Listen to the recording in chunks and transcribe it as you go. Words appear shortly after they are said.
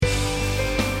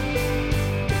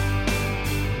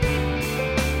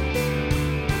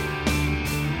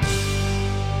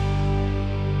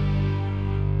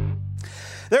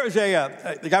There was a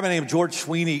guy by the name of George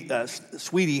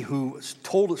Sweetie who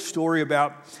told a story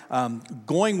about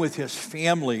going with his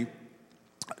family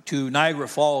to Niagara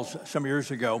Falls some years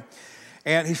ago.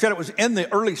 And he said it was in the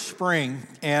early spring,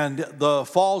 and the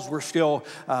falls were still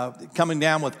coming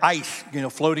down with ice,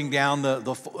 floating down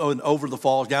over the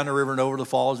falls, down the river and over the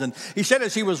falls. And he said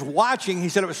as he was watching, he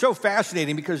said it was so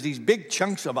fascinating because these big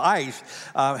chunks of ice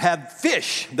had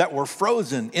fish that were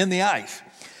frozen in the ice.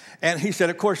 And he said,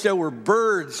 of course, there were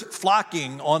birds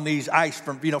flocking on these ice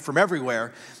from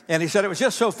everywhere. And he said it was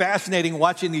just so fascinating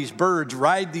watching these birds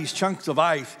ride these chunks of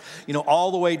ice,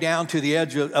 all the way down to the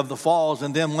edge of the falls.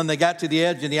 And then when they got to the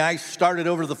edge and the ice started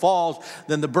over the falls,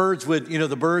 then the birds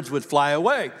would fly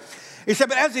away. He said,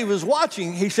 but as he was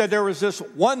watching, he said there was this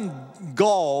one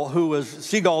seagull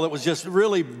that was just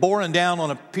really boring down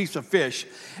on a piece of fish.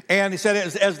 And he said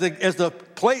as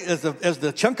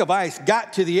the chunk of ice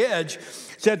got to the edge,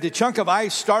 said the chunk of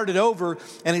ice started over,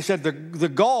 and he said the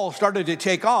gull started to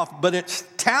take off, but its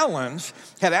talons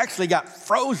had actually got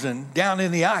frozen down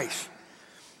in the ice.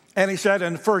 And he said,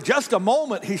 and for just a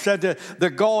moment, he said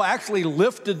the gull actually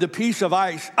lifted the piece of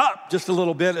ice up just a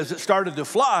little bit as it started to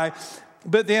fly,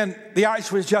 but then the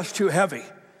ice was just too heavy.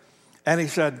 And he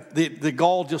said the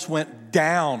gull just went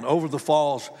down over the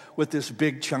falls with this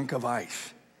big chunk of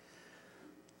ice.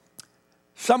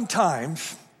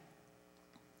 Sometimes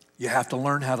you have to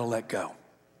learn how to let go.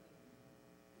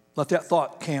 Let that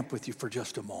thought camp with you for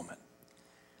just a moment.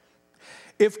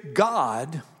 If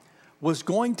God was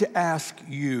going to ask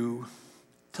you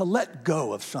to let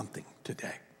go of something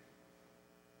today,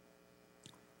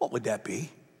 what would that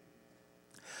be?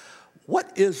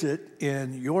 What is it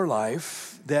in your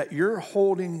life that you're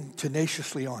holding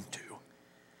tenaciously onto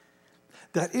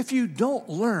that if you don't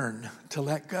learn to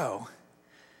let go,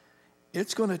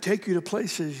 it's going to take you to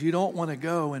places you don't want to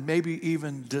go and maybe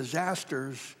even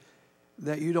disasters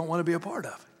that you don't want to be a part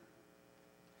of?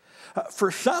 For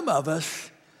some of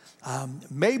us,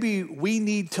 maybe we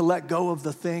need to let go of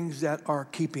the things that are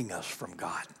keeping us from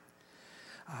God.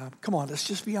 Come on, let's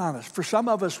just be honest. For some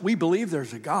of us, we believe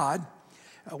there's a God.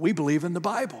 We believe in the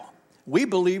Bible. We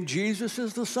believe Jesus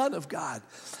is the Son of God.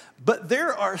 But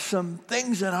there are some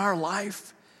things in our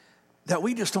life that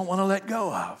we just don't want to let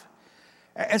go of.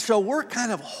 And so we're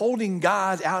kind of holding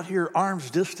God out here arm's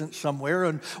distance somewhere,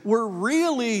 and we're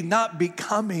really not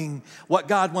becoming what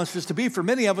God wants us to be. For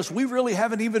many of us, we really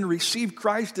haven't even received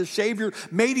Christ as Savior,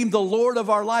 made Him the Lord of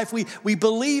our life. We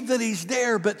believe that He's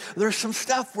there, but there's some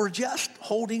stuff we're just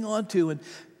holding on to, and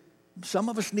some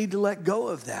of us need to let go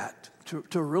of that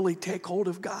to really take hold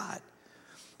of God.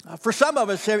 For some of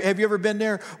us, have you ever been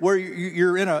there where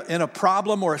you're in a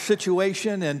problem or a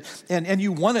situation and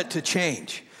you want it to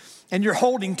change? And you're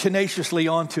holding tenaciously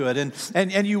onto it,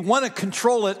 and you want to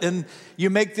control it, and you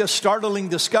make this startling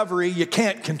discovery, you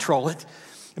can't control it.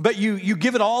 But you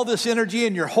give it all this energy,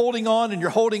 and you're holding on, and you're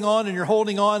holding on, and you're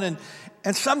holding on,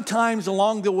 and sometimes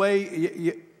along the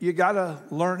way, you got to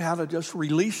learn how to just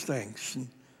release things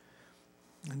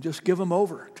and just give them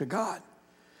over to God.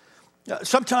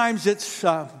 Sometimes it's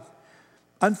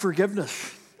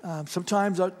unforgiveness.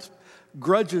 Sometimes it's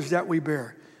grudges that we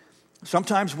bear.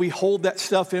 Sometimes we hold that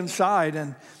stuff inside,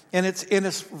 and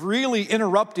it's really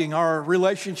interrupting our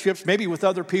relationships, maybe with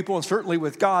other people and certainly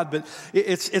with God. But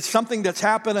it's something that's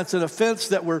happened. It's an offense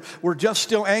that we're just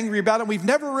still angry about, and we've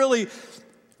never really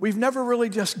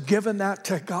just given that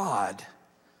to God.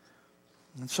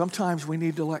 And sometimes we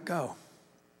need to let go.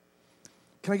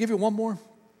 Can I give you one more?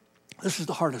 This is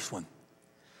the hardest one.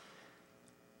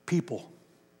 People.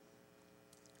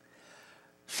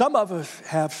 Some of us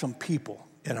have some people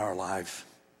in our lives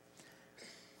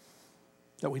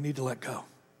that we need to let go.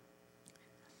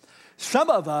 Some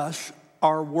of us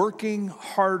are working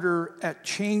harder at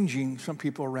changing some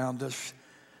people around us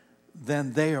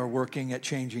than they are working at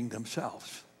changing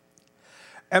themselves.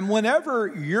 And whenever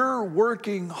you're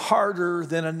working harder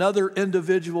than another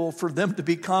individual for them to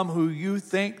become who you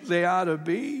think they ought to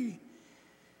be,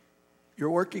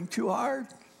 you're working too hard.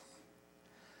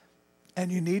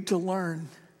 And you need to learn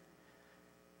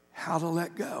how to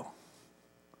let go.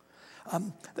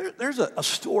 There's a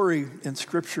story in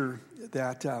Scripture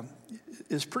that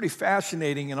is pretty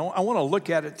fascinating, and I want to look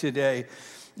at it today.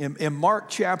 In Mark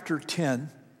chapter 10,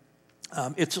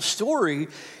 it's a story,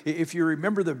 if you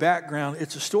remember the background,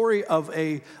 it's a story of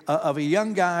a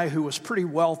young guy who was pretty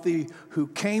wealthy, who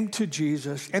came to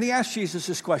Jesus, and he asked Jesus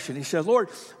this question. He said, Lord,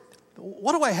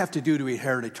 what do I have to do to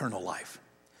inherit eternal life?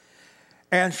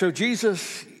 And so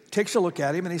Jesus takes a look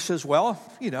at him and he says, well,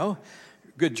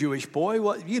 good Jewish boy.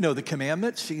 Well, you know the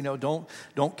commandments.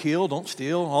 Don't kill, don't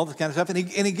steal, all that kind of stuff. And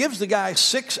he gives the guy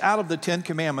 6 out of the 10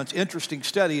 commandments. Interesting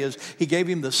study is he gave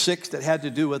him the 6 that had to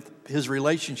do with his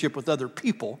relationship with other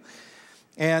people.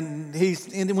 And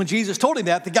when Jesus told him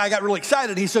that, the guy got really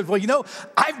excited. He said, well,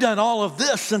 I've done all of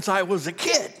this since I was a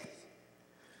kid.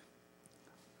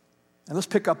 And let's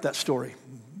pick up that story.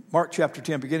 Mark chapter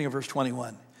 10, beginning of verse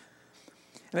 21.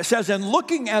 And it says, and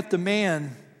looking at the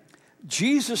man,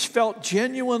 Jesus felt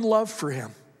genuine love for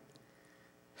him.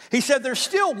 He said, there's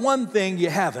still one thing you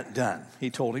haven't done, he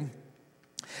told him.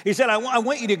 He said, I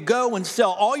want you to go and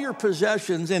sell all your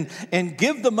possessions and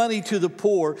give the money to the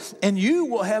poor, and you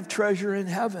will have treasure in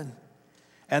heaven.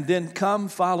 And then come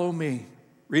follow me.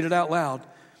 Read it out loud.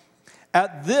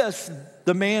 At this,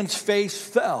 the man's face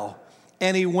fell,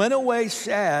 and he went away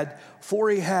sad, for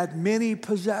he had many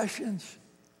possessions.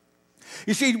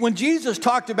 You see, when Jesus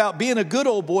talked about being a good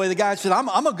old boy, the guy said,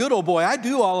 I'm a good old boy. I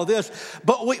do all of this.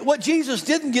 But what Jesus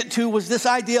didn't get to was this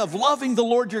idea of loving the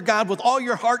Lord your God with all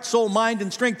your heart, soul, mind,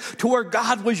 and strength to where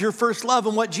God was your first love.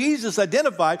 And what Jesus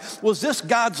identified was this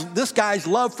guy's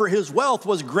love for his wealth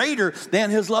was greater than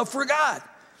his love for God.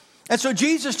 And so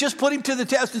Jesus just put him to the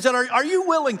test and said, are you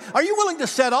willing to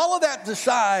set all of that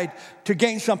aside to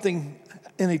gain something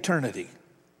in eternity?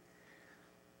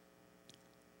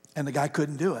 And the guy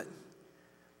couldn't do it.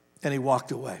 And he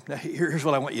walked away. Now, here's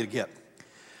what I want you to get.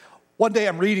 One day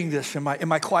I'm reading this in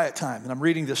my quiet time, and I'm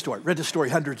reading this story. Read this story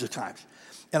hundreds of times.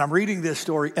 And I'm reading this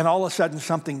story, and all of a sudden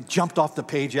something jumped off the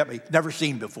page at me, never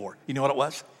seen before. You know what it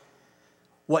was?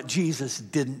 What Jesus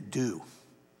didn't do.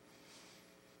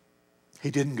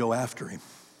 He didn't go after him.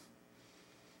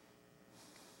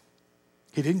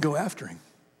 He didn't go after him.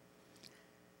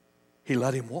 He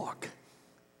let him walk.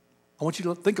 I want you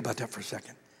to think about that for a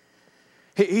second.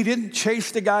 He didn't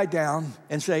chase the guy down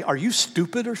and say, are you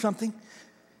stupid or something?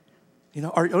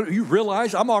 Are you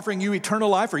realize I'm offering you eternal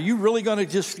life? Are you really going to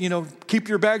just, keep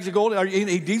your bags of gold?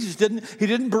 Jesus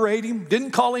didn't berate him,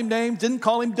 didn't call him names, didn't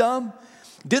call him dumb,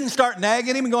 didn't start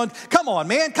nagging him and going, come on,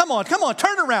 man, come on,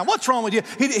 turn around. What's wrong with you?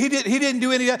 He didn't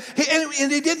do any of that.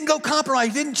 And he didn't go compromise.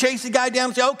 He didn't chase the guy down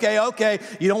and say, okay,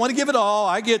 you don't want to give it all.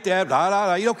 I get that.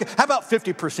 How about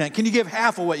 50%? Can you give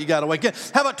half of what you got away?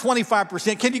 How about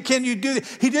 25%? Can you do that?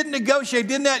 He didn't negotiate,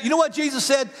 didn't that? You know what Jesus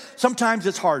said? Sometimes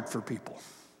it's hard for people.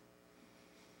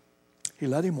 He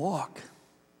let him walk.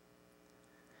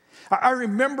 I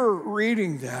remember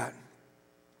reading that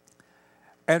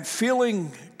and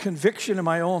feeling conviction in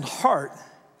my own heart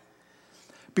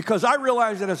because I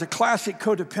realized that as a classic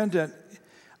codependent,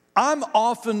 I'm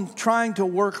often trying to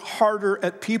work harder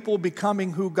at people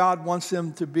becoming who God wants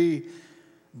them to be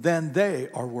than they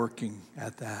are working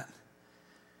at that.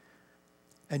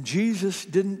 And Jesus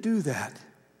didn't do that.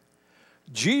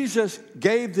 Jesus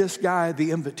gave this guy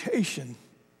the invitation,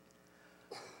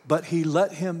 but he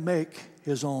let him make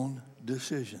his own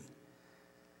decision.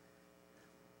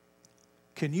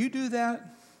 Can you do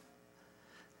that?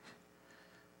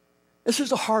 This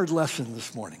is a hard lesson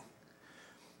this morning.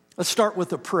 Let's start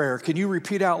with a prayer. Can you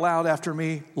repeat out loud after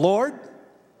me? Lord,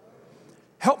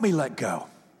 help me let go.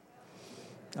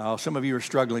 Oh, some of you are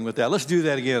struggling with that. Let's do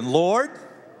that again. Lord,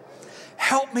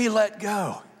 help me let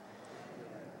go.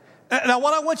 Now,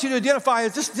 what I want you to identify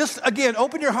is just again,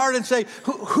 open your heart and say,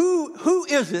 who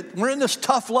is it? We're in this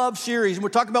tough love series, and we're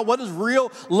talking about what does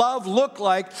real love look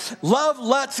like. Love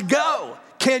lets go.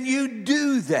 Can you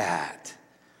do that?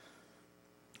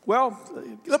 Well,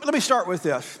 let me start with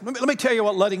this. Let me tell you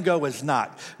what letting go is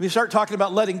not. When you start talking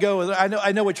about letting go,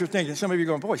 I know what you're thinking. Some of you are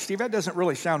going, boy, Steve, that doesn't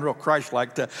really sound real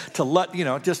Christ-like to let,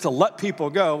 just to let people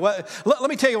go. Let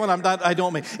me tell you what I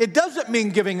don't mean. It doesn't mean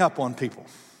giving up on people.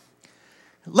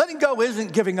 Letting go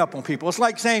isn't giving up on people. It's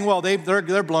like saying, well,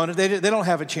 they're blown. They don't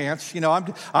have a chance.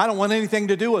 I don't want anything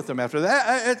to do with them after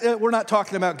that. We're not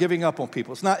talking about giving up on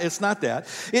people. It's not that.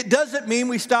 It doesn't mean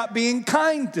we stop being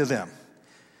kind to them.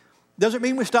 Doesn't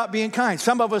mean we stop being kind.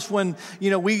 Some of us, when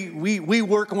we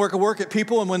work at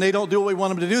people, and when they don't do what we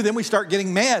want them to do, then we start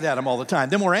getting mad at them all the time.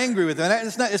 Then we're angry with them.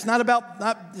 It's not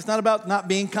about not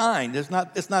being kind. It's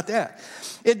not that.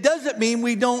 It doesn't mean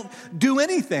we don't do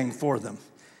anything for them.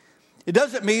 It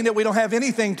doesn't mean that we don't have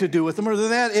anything to do with them or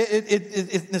that.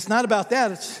 It's not about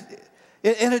that.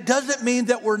 And it doesn't mean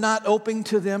that we're not open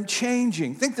to them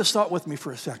changing. Think this thought with me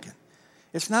for a second.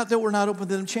 It's not that we're not open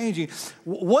to them changing.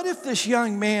 What if this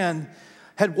young man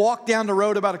had walked down the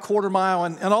road about a quarter mile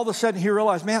and all of a sudden he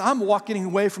realized, man, I'm walking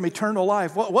away from eternal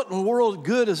life. What in the world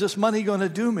good is this money going to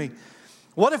do me?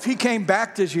 What if he came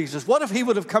back to Jesus? What if he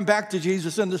would have come back to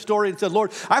Jesus in the story and said,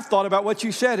 Lord, I've thought about what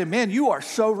you said, and man, you are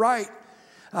so right.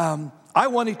 I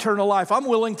want eternal life. I'm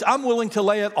willing to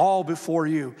lay it all before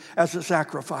you as a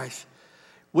sacrifice.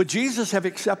 Would Jesus have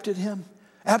accepted him?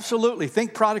 Absolutely.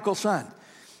 Think prodigal son.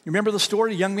 You remember the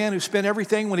story, a young man who spent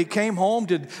everything. When he came home,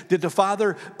 did the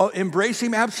father embrace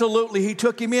him? Absolutely. He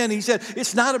took him in. He said,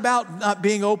 it's not about not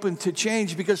being open to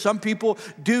change, because some people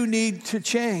do need to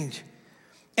change.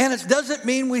 And it doesn't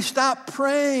mean we stop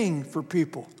praying for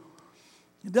people.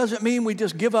 It doesn't mean we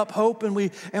just give up hope and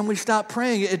we stop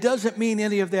praying. It doesn't mean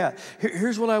any of that.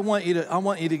 Here's what I want you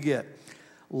to get.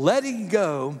 Letting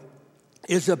go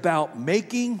is about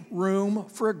making room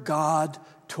for God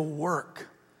to work.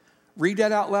 Read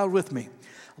that out loud with me.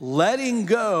 Letting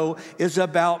go is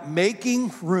about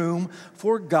making room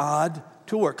for God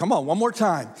to work. Come on, one more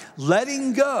time.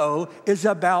 Letting go is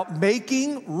about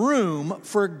making room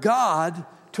for God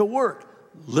to work.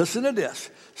 Listen to this.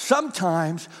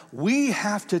 Sometimes we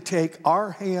have to take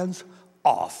our hands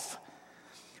off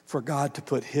for God to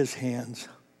put his hands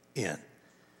in.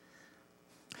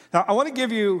 Now, I want to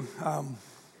give you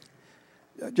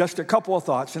just a couple of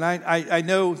thoughts. And I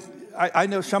know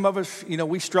some of us,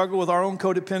 we struggle with our own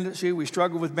codependency. We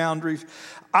struggle with boundaries.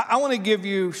 I want to give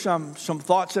you some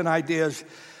thoughts and ideas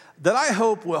that I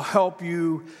hope will help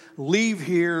you leave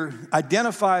here,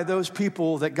 identify those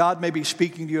people that God may be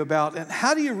speaking to you about, and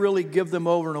how do you really give them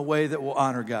over in a way that will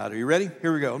honor God? Are you ready?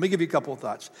 Here we go. Let me give you a couple of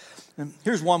thoughts. And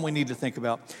here's one we need to think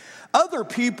about. Other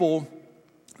people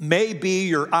may be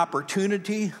your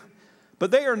opportunity,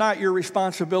 but they are not your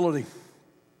responsibility.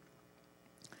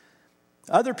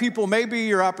 Other people may be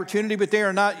your opportunity, but they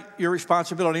are not your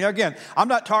responsibility. Now, again, I'm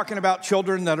not talking about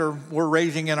children that we're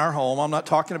raising in our home. I'm not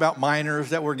talking about minors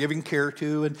that we're giving care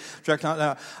to.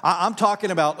 I'm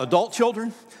talking about adult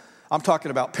children. I'm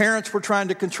talking about parents we're trying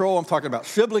to control. I'm talking about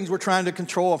siblings we're trying to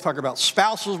control. I'm talking about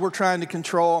spouses we're trying to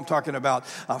control. I'm talking about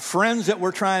friends that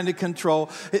we're trying to control.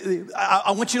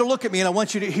 I want you to look at me and I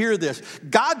want you to hear this.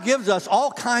 God gives us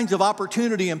all kinds of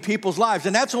opportunity in people's lives,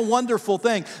 and that's a wonderful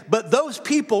thing. But those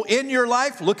people in your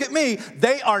life, look at me,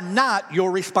 they are not your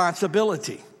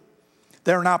responsibility.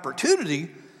 They're an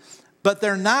opportunity, but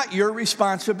they're not your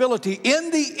responsibility.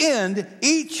 In the end,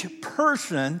 each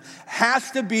person has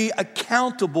to be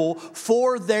accountable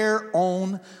for their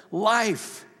own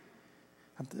life.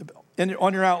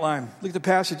 On your outline, look at the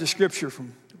passage of Scripture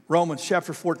from Romans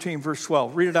chapter 14, verse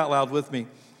 12. Read it out loud with me.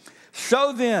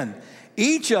 So then,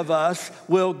 each of us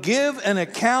will give an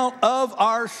account of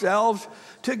ourselves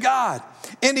to God.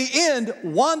 In the end,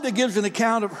 Wanda gives an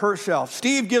account of herself.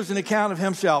 Steve gives an account of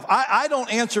himself. I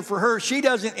don't answer for her. She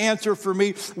doesn't answer for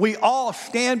me. We all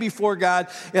stand before God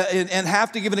and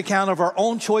have to give an account of our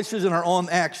own choices and our own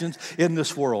actions in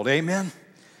this world. Amen?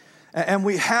 And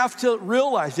we have to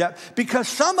realize that, because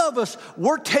some of us,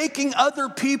 we're taking other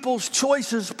people's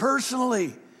choices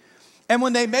personally. And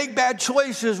when they make bad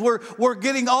choices, we're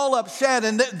getting all upset.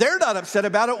 And they're not upset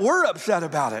about it. We're upset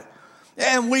about it.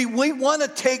 And we want to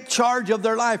take charge of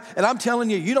their life. And I'm telling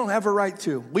you, you don't have a right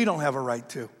to. We don't have a right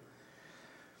to.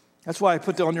 That's why I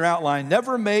put that on your outline.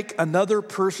 Never make another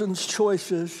person's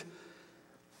choices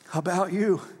about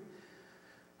you.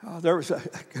 There was a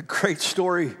great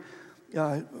story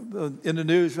in the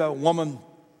news about a woman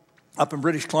up in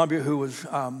British Columbia who was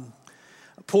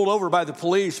pulled over by the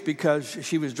police because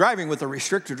she was driving with a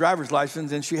restricted driver's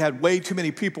license, and she had way too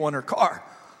many people in her car.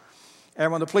 And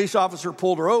when the police officer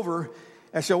pulled her over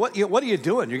and said, what are you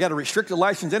doing? You got a restricted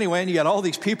license anyway, and you got all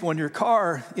these people in your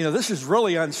car. This is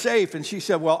really unsafe. And she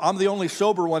said, well, I'm the only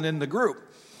sober one in the group.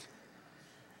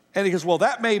 And he goes, well,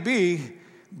 that may be,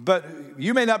 but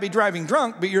you may not be driving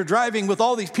drunk, but you're driving with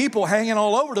all these people hanging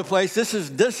all over the place. This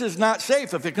is not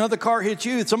safe. If another car hits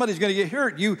you, somebody's going to get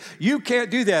hurt. You can't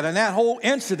do that. And that whole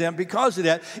incident, because of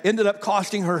that, ended up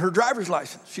costing her driver's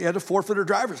license. She had to forfeit her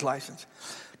driver's license.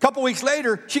 A couple weeks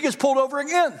later, she gets pulled over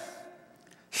again.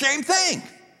 Same thing.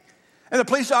 And the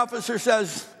police officer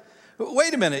says,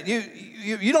 wait a minute,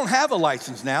 you don't have a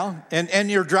license now, and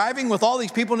you're driving with all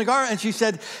these people in the car. And she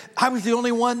said, I was the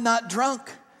only one not drunk.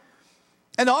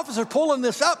 And the officer pulling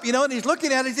this up, and he's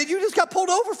looking at it. He said, you just got pulled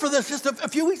over for this just a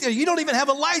few weeks ago. You don't even have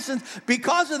a license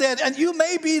because of that. And you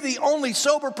may be the only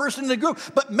sober person in the group,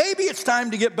 but maybe it's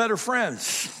time to get better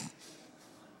friends.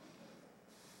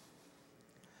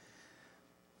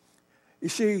 You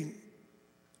see,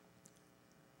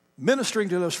 ministering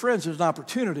to those friends is an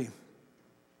opportunity,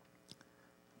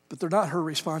 but they're not her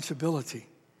responsibility.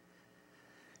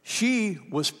 She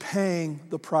was paying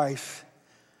the price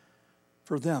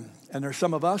for them. And there's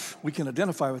some of us, we can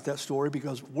identify with that story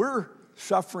because we're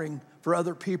suffering for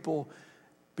other people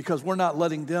because we're not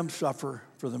letting them suffer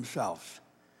for themselves.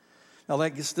 Now,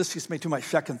 this gets me to my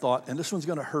second thought, and this one's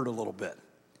going to hurt a little bit.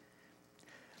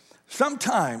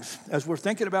 Sometimes, as we're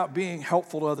thinking about being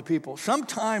helpful to other people,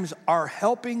 sometimes our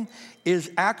helping is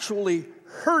actually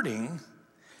hurting,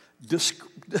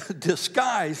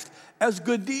 disguised as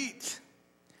good deeds.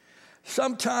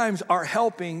 Sometimes our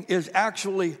helping is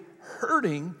actually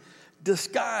hurting,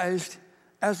 disguised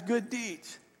as good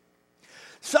deeds.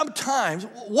 Sometimes,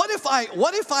 what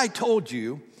if I told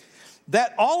you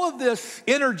that all of this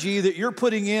energy that you're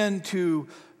putting into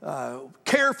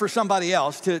care for somebody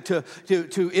else, to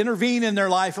intervene in their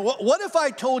life. What if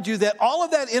I told you that all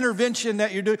of that intervention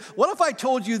that you're doing, what if I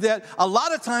told you that a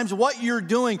lot of times what you're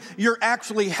doing, you're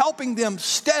actually helping them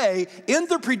stay in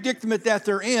the predicament that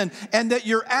they're in, and that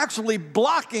you're actually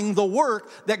blocking the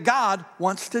work that God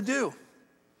wants to do?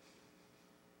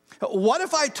 What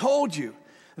if I told you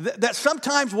that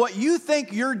sometimes what you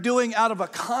think you're doing out of a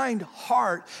kind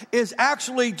heart is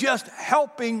actually just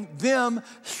helping them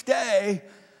stay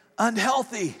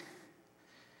unhealthy?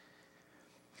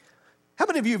 How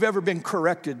many of you have ever been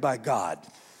corrected by God?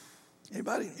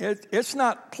 Anybody? It's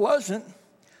not pleasant,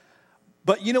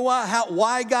 but you know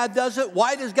why God does it?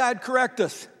 Why does God correct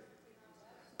us?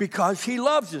 Because he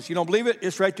loves us. You don't believe it?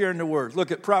 It's right there in the Word.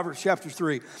 Look at Proverbs chapter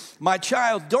 3. My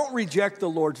child, don't reject the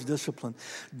Lord's discipline.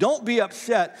 Don't be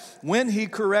upset when he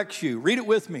corrects you. Read it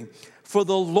with me. For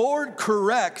the Lord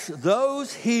corrects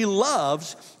those he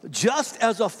loves, just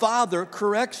as a father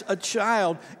corrects a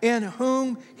child in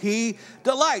whom he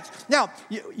delights. Now,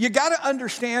 you got to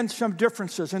understand some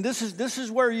differences, and this is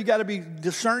where you got to be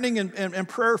discerning and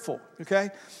prayerful, okay?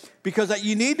 Because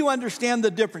you need to understand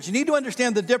the difference. You need to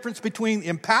understand the difference between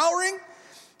empowering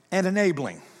and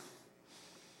enabling.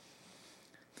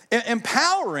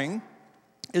 Empowering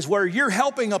is where you're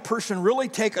helping a person really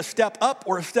take a step up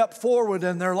or a step forward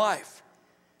in their life.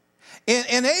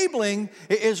 Enabling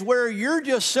is where you're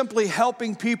just simply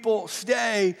helping people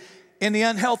stay in the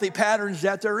unhealthy patterns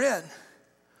that they're in.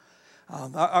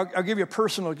 I'll give you a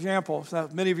personal example.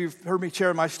 Many of you have heard me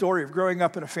share my story of growing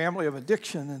up in a family of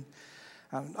addiction.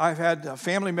 And I've had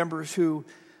family members who,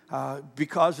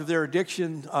 because of their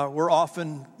addiction, were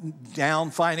often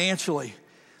down financially.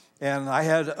 And I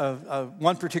had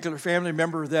one particular family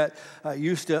member that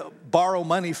used to borrow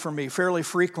money from me fairly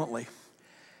frequently.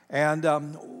 And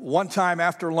one time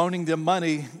after loaning them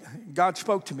money, God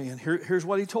spoke to me, and here's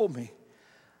what he told me.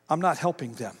 I'm not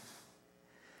helping them.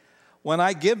 When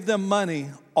I give them money,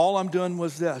 all I'm doing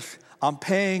was this. I'm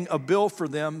paying a bill for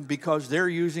them because they're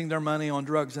using their money on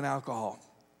drugs and alcohol.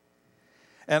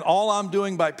 And all I'm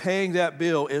doing by paying that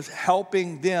bill is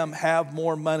helping them have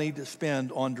more money to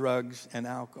spend on drugs and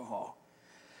alcohol.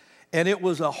 And it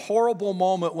was a horrible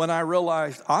moment when I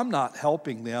realized I'm not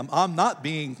helping them. I'm not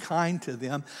being kind to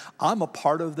them. I'm a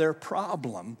part of their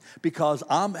problem because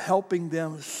I'm helping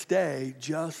them stay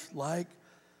just like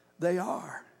they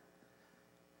are.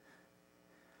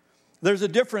 There's a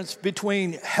difference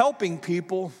between helping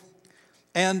people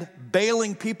and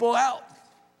bailing people out.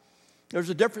 There's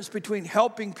a difference between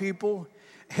helping people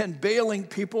and bailing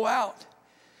people out.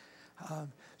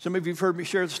 Some of you have heard me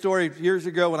share the story years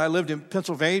ago when I lived in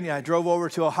Pennsylvania. I drove over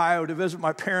to Ohio to visit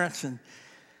my parents, and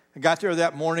I got there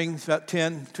that morning about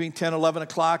between 10 and 11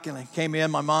 o'clock, and I came in.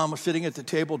 My mom was sitting at the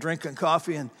table drinking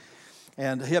coffee,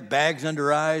 and she had bags under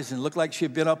her eyes and looked like she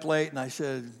had been up late. And I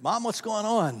said, Mom, what's going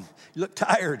on? You look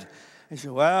tired. He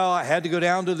said, well, I had to go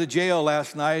down to the jail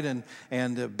last night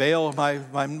and bail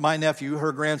my nephew,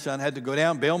 her grandson, had to go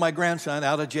down, bail my grandson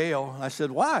out of jail. And I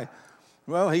said, why?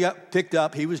 Well, he got picked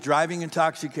up. He was driving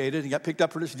intoxicated. He got picked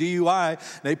up for this DUI.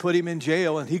 They put him in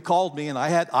jail, and he called me, and I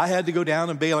had to go down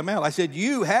and bail him out. I said,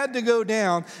 you had to go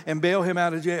down and bail him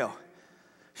out of jail.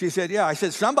 She said, yeah. I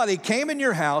said, somebody came in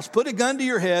your house, put a gun to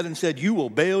your head, and said, you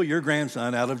will bail your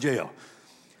grandson out of jail.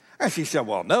 And she said,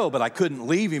 well, no, but I couldn't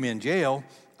leave him in jail.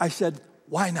 I said,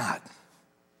 why not?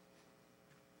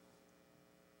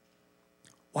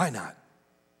 Why not?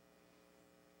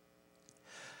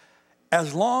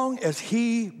 As long as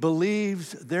he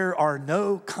believes there are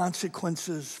no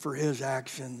consequences for his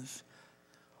actions,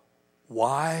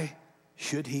 why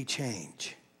should he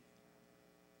change?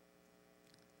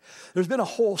 There's been a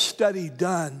whole study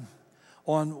done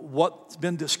on what's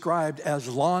been described as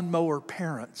lawnmower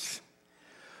parents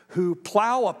who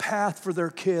plow a path for their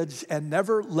kids and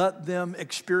never let them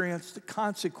experience the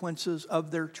consequences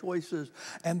of their choices.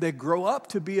 And they grow up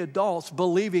to be adults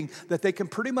believing that they can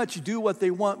pretty much do what they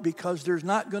want because there's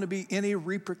not going to be any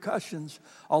repercussions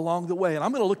along the way. And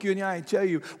I'm going to look you in the eye and tell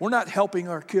you, we're not helping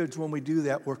our kids when we do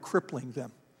that. We're crippling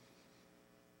them.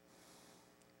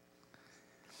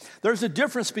 There's a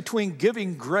difference between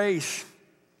giving grace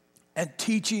and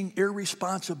teaching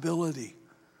irresponsibility.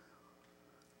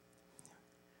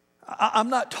 I'm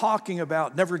not talking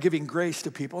about never giving grace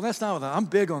to people. That's not what I'm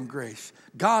big on grace.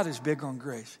 God is big on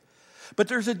grace. But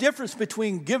there's a difference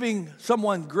between giving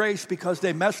someone grace because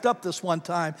they messed up this one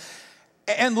time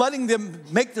and letting them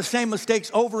make the same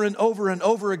mistakes over and over and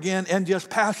over again and just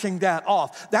passing that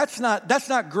off. That's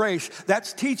not grace.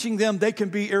 That's teaching them they can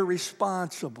be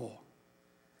irresponsible.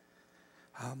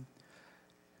 A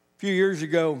few years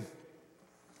ago,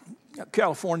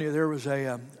 California, there was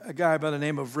a guy by the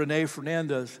name of Rene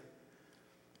Fernandez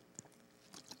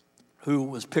who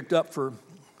was picked up for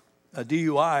a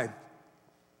DUI.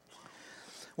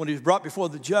 When he was brought before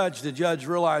the judge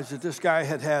realized that this guy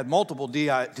had had multiple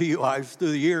DUIs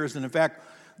through the years. And in fact,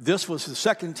 this was the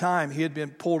second time he had been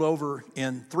pulled over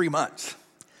in 3 months.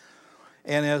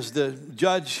 And as the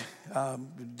judge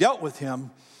dealt with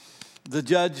him, the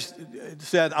judge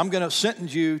said, I'm going to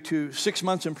sentence you to 6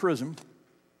 months in prison,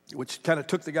 which kind of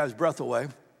took the guy's breath away.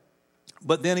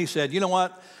 But then he said, you know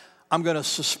what? I'm going to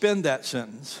suspend that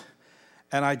sentence,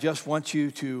 and I just want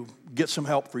you to get some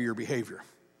help for your behavior.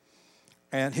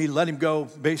 And he let him go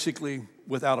basically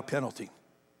without a penalty.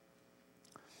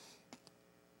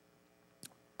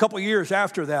 A couple years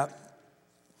after that,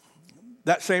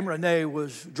 that same Rene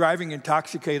was driving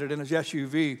intoxicated in his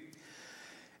SUV,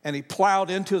 and he plowed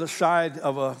into the side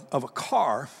of a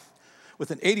car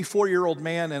with an 84-year-old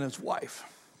man and his wife.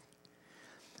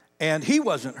 And he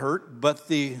wasn't hurt, but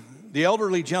the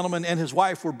elderly gentleman and his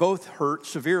wife were both hurt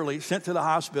severely, sent to the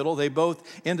hospital. They both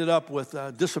ended up with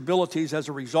disabilities as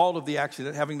a result of the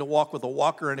accident, having to walk with a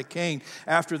walker and a cane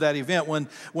after that event.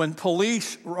 When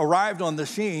police arrived on the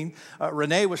scene,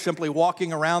 Rene was simply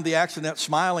walking around the accident,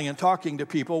 smiling and talking to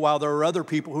people, while there were other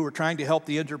people who were trying to help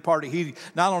the injured party. He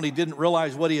not only didn't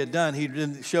realize what he had done, he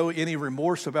didn't show any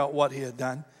remorse about what he had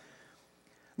done.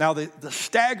 Now, the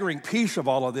staggering piece of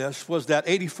all of this was that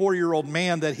 84-year-old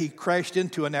man that he crashed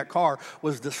into in that car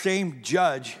was the same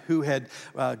judge who had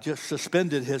just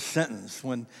suspended his sentence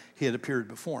when he had appeared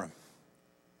before him.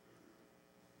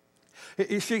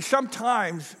 You see,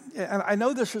 sometimes, and I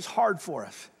know this is hard for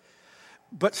us,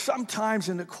 but sometimes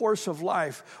in the course of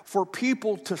life, for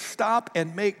people to stop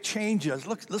and make changes,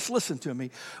 let's listen to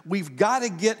me. We've got to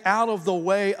get out of the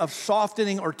way of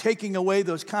softening or taking away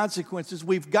those consequences.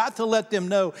 We've got to let them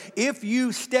know, if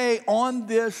you stay on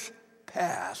this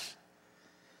path,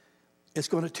 it's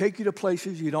going to take you to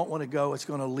places you don't want to go. It's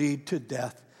going to lead to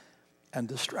death and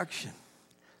destruction.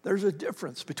 There's a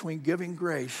difference between giving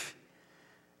grace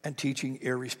and teaching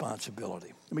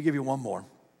irresponsibility. Let me give you one more.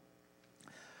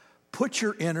 Put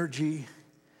your energy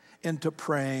into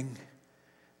praying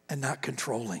and not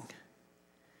controlling.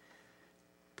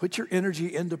 Put your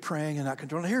energy into praying and not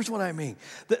controlling. Here's what I mean.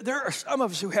 There are some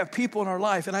of us who have people in our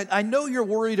life, and I know you're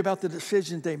worried about the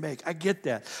decisions they make. I get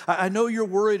that. I know you're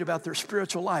worried about their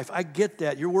spiritual life. I get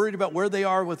that. You're worried about where they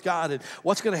are with God and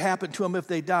what's going to happen to them if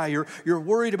they die. You're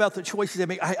worried about the choices they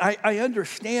make. I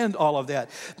understand all of that.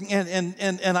 And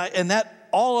that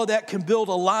all of that can build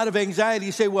a lot of anxiety.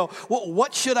 You say, well,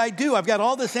 what should I do? I've got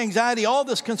all this anxiety, all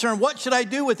this concern. What should I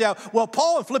do with that? Well,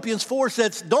 Paul in Philippians 4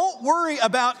 says, don't worry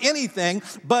about anything,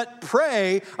 but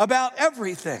pray about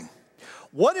everything.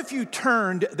 What if you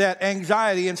turned that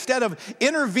anxiety, instead of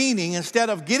intervening, instead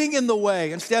of getting in the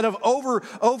way, instead of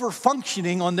over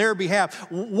functioning on their behalf,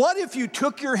 what if you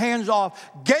took your hands off,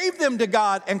 gave them to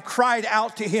God, and cried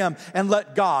out to Him and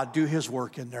let God do His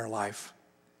work in their life?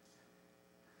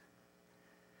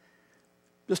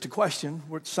 Just a question.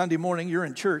 It's Sunday morning, you're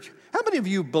in church. How many of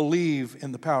you believe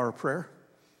in the power of prayer?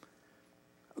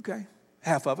 Okay,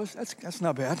 half of us. That's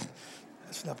not bad.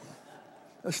 That's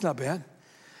not bad.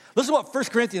 Listen to what 1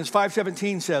 Corinthians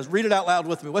 5:17 says. Read it out loud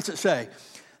with me. What's it say?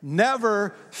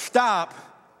 Never stop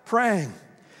praying.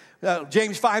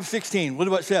 James 5:16. Look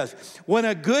at what it says. When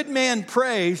a good man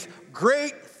prays,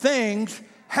 great things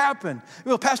happen.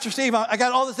 Well, Pastor Steve, I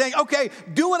got all the things. Okay,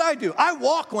 do what I do. I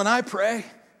walk when I pray.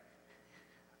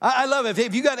 I love it.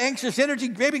 If you got anxious energy,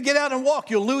 maybe get out and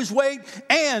walk. You'll lose weight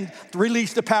and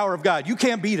release the power of God. You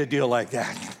can't beat a deal like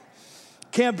that.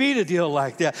 Can't beat a deal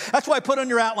like that. That's why I put on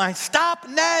your outline, stop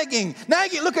nagging.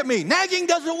 Nagging, look at me. Nagging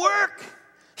doesn't work.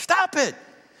 Stop it.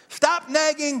 Stop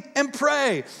nagging and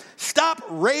pray. Stop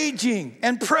raging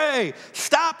and pray.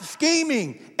 Stop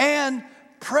scheming and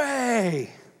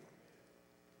pray.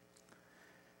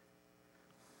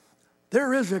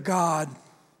 There is a God,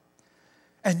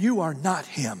 and you are not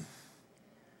Him.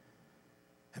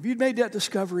 Have you made that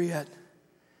discovery yet?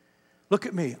 Look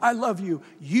at me. I love you.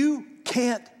 You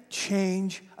can't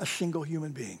change a single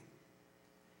human being.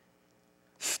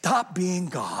 Stop being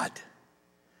God.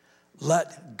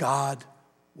 Let God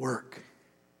work.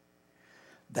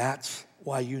 That's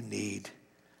why you need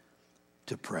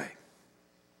to pray.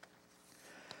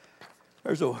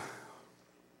 There's a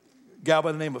gal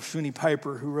by the name of Suni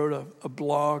Piper who wrote a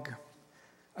blog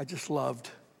I just loved.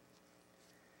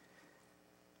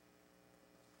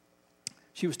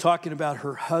 She was talking about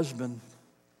her husband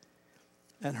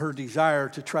and her desire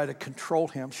to try to control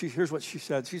him. Here's what she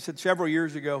said. She said, several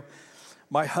years ago,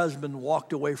 my husband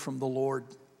walked away from the Lord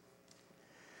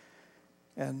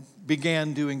and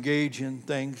began to engage in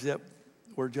things that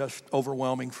were just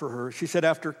overwhelming for her. She said,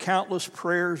 after countless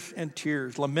prayers and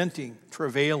tears, lamenting,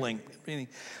 travailing,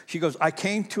 she goes, I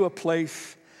came to a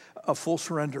place of full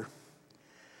surrender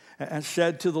and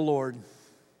said to the Lord,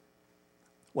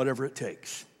 whatever it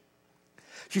takes.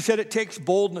 She said it takes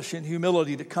boldness and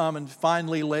humility to come and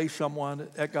finally lay someone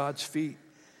at God's feet.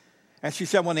 And she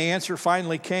said when the answer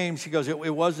finally came, she goes,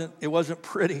 it wasn't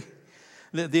pretty.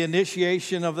 The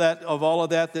initiation of all of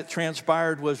that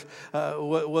transpired was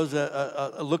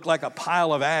looked like a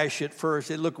pile of ash at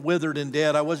first. It looked withered and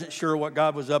dead. I wasn't sure what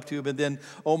God was up to, but then,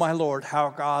 oh my Lord, how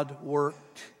God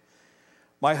worked.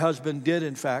 My husband did,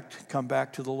 in fact, come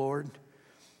back to the Lord.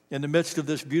 In the midst of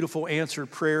this beautiful answered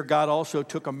prayer, God also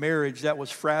took a marriage that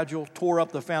was fragile, tore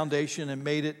up the foundation, and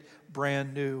made it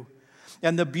brand new.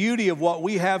 And the beauty of what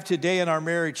we have today in our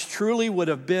marriage truly would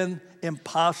have been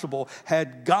impossible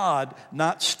had God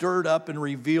not stirred up and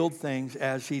revealed things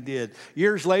as he did.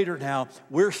 Years later now,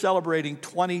 we're celebrating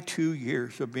 22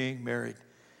 years of being married.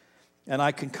 And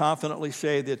I can confidently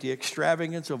say that the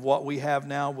extravagance of what we have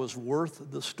now was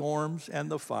worth the storms and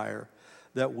the fire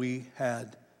that we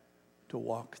had to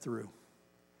walk through.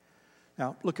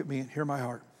 Now, look at me and hear my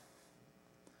heart.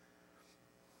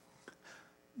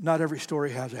 Not every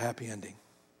story has a happy ending.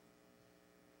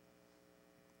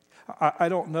 I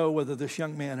don't know whether this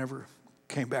young man ever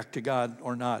came back to God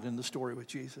or not in the story with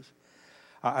Jesus.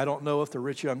 I don't know if the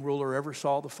rich young ruler ever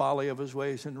saw the folly of his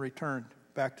ways and returned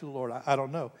back to the Lord. I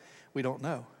don't know. We don't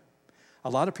know. A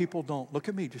lot of people don't. Look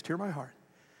at me, just hear my heart.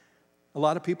 A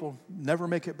lot of people never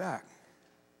make it back.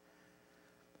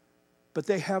 But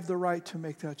they have the right to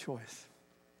make that choice.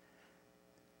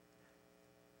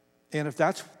 And if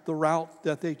that's the route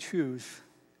that they choose,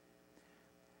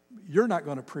 you're not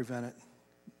going to prevent it.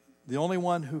 The only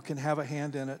one who can have a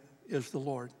hand in it is the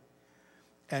Lord.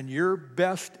 And your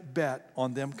best bet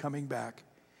on them coming back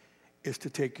is to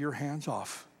take your hands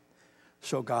off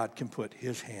so God can put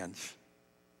his hands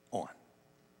on.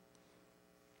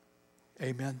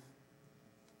 Amen.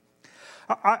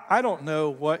 I don't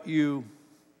know what you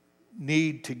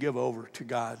need to give over to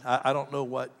God. I don't know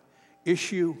what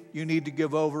issue you need to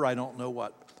give over. I don't know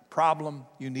what problem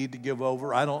you need to give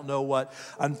over. I don't know what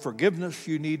unforgiveness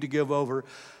you need to give over.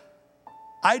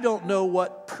 I don't know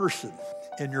what person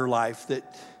in your life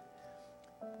that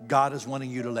God is wanting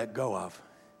you to let go of.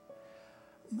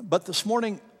 But this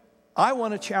morning, I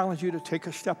want to challenge you to take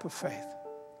a step of faith.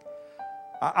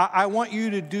 I want you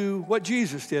to do what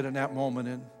Jesus did in that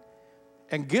moment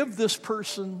and give this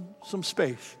person some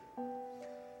space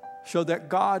so that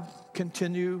God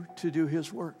continue to do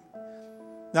his work.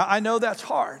 Now, I know that's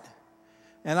hard,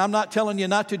 and I'm not telling you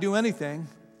not to do anything.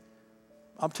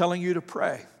 I'm telling you to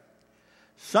pray.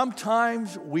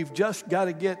 Sometimes we've just got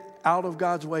to get out of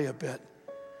God's way a bit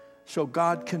so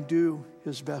God can do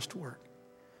his best work.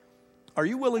 Are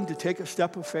you willing to take a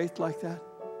step of faith like that?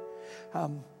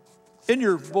 In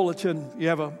your bulletin, you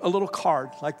have a little card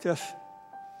like this.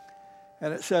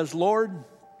 And it says, Lord,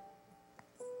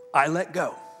 I let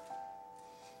go.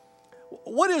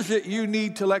 What is it you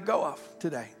need to let go of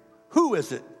today? Who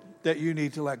is it that you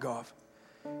need to let go of?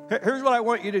 Here's what I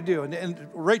want you to do. And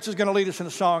Rachel's going to lead us in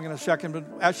a song in a second. But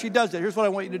as she does that, here's what I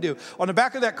want you to do. On the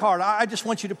back of that card, I just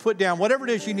want you to put down whatever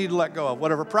it is you need to let go of.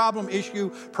 Whatever problem, issue,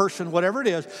 person, whatever it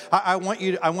is. I want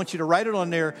you to write it on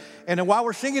there. And then while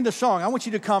we're singing the song, I want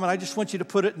you to come and I just want you to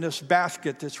put it in this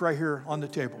basket that's right here on the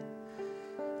table.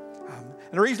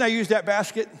 And the reason I use that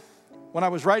basket, when I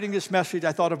was writing this message,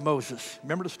 I thought of Moses.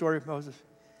 Remember the story of Moses?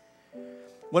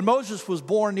 When Moses was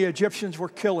born, the Egyptians were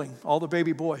killing all the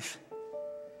baby boys.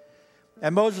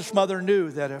 And Moses' mother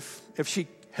knew that if she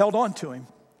held on to him,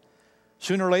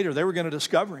 sooner or later they were going to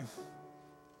discover him.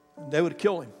 And they would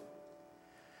kill him.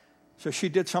 So she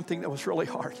did something that was really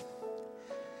hard.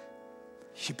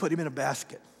 She put him in a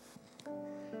basket.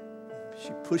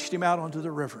 She pushed him out onto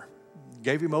the river.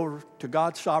 Gave him over to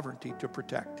God's sovereignty to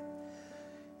protect.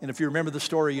 And if you remember the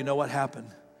story, you know what happened.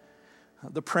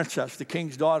 The princess, the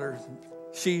king's daughter,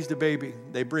 sees the baby.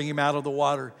 They bring him out of the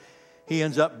water. He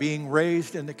ends up being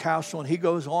raised in the castle, and he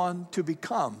goes on to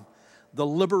become the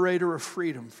liberator of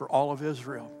freedom for all of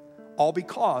Israel. All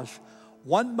because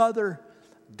one mother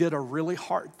did a really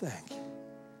hard thing.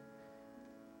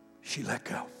 She let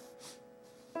go.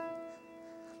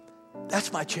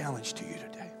 That's my challenge to you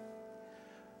today.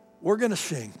 we're going to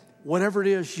sing. Whatever it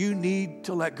is you need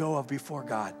to let go of before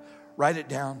God, write it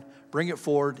down, bring it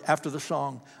forward. After the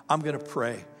song, I'm going to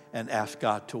pray and ask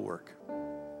God to work.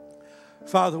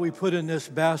 Father, we put in this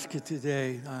basket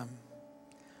today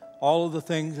all of the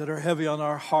things that are heavy on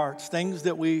our hearts, things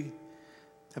that we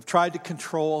have tried to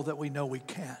control that we know we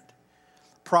can't,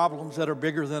 problems that are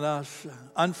bigger than us,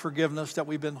 unforgiveness that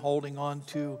we've been holding on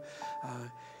to,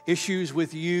 issues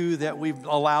with you that we've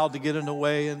allowed to get in the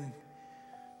way, and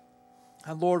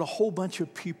Lord, a whole bunch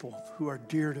of people who are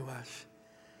dear to us.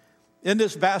 In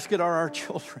this basket are our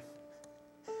children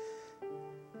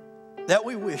that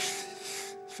we wish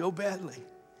so badly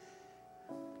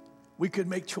we could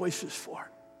make choices for.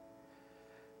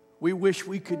 We wish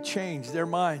we could change their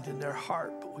mind and their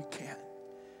heart, but we can't.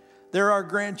 They're our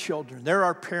grandchildren. They're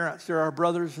our parents. They're our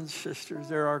brothers and sisters.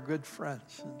 They're our good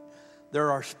friends. And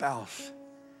they're our spouse.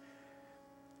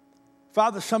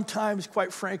 Father, sometimes,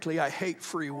 quite frankly, I hate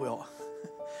free will.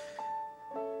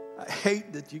 I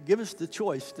hate that you give us the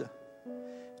choice to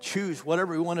choose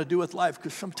whatever we want to do with life,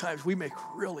 because sometimes we make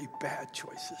really bad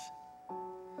choices.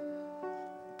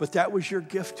 But that was your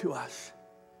gift to us.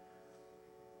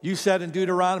 You said in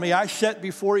Deuteronomy, I set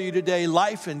before you today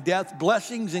life and death,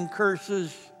 blessings and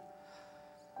curses.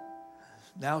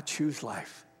 Now choose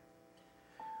life.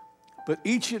 But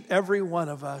each and every one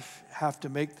of us have to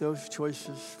make those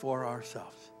choices for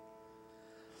ourselves.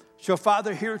 So,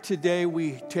 Father, here today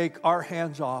we take our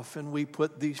hands off and we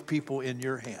put these people in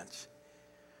your hands.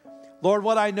 Lord,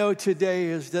 what I know today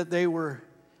is that they were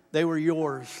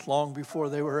yours long before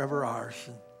they were ever ours.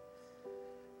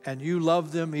 And you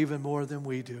love them even more than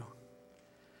we do.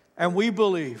 And we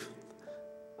believe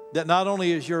that not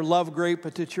only is your love great,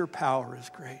 but that your power is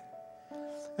great.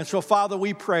 And so, Father,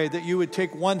 we pray that you would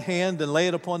take one hand and lay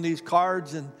it upon these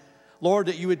cards, and Lord,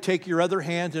 that you would take your other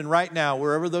hand, and right now,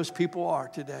 wherever those people are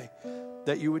today,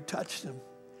 that you would touch them,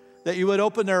 that you would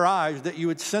open their eyes, that you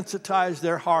would sensitize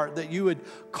their heart, that you would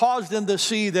cause them to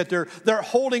see that they're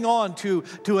holding on to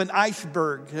an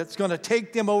iceberg that's going to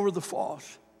take them over the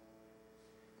falls.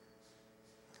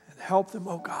 Help them,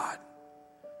 oh God,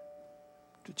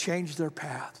 to change their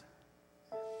path.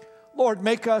 Lord,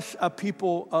 make us a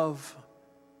people of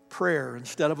prayer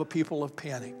instead of a people of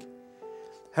panic.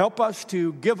 Help us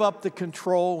to give up the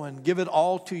control and give it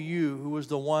all to you, who is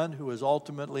the one who is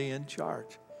ultimately in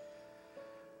charge.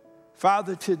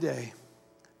 Father, today,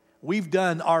 we've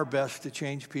done our best to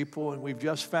change people, and we've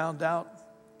just found out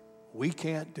we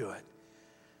can't do it.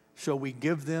 So we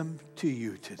give them to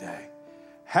you today.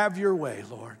 Have your way,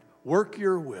 Lord. Work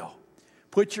your will.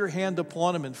 Put your hand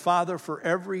upon them. And Father, for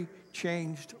every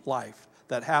changed life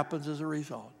that happens as a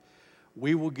result,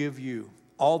 we will give you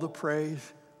all the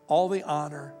praise, all the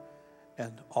honor,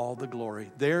 and all the glory.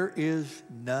 There is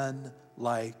none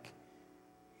like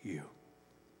you.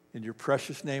 In your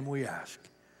precious name we ask.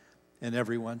 And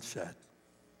everyone said,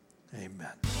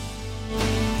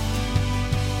 amen.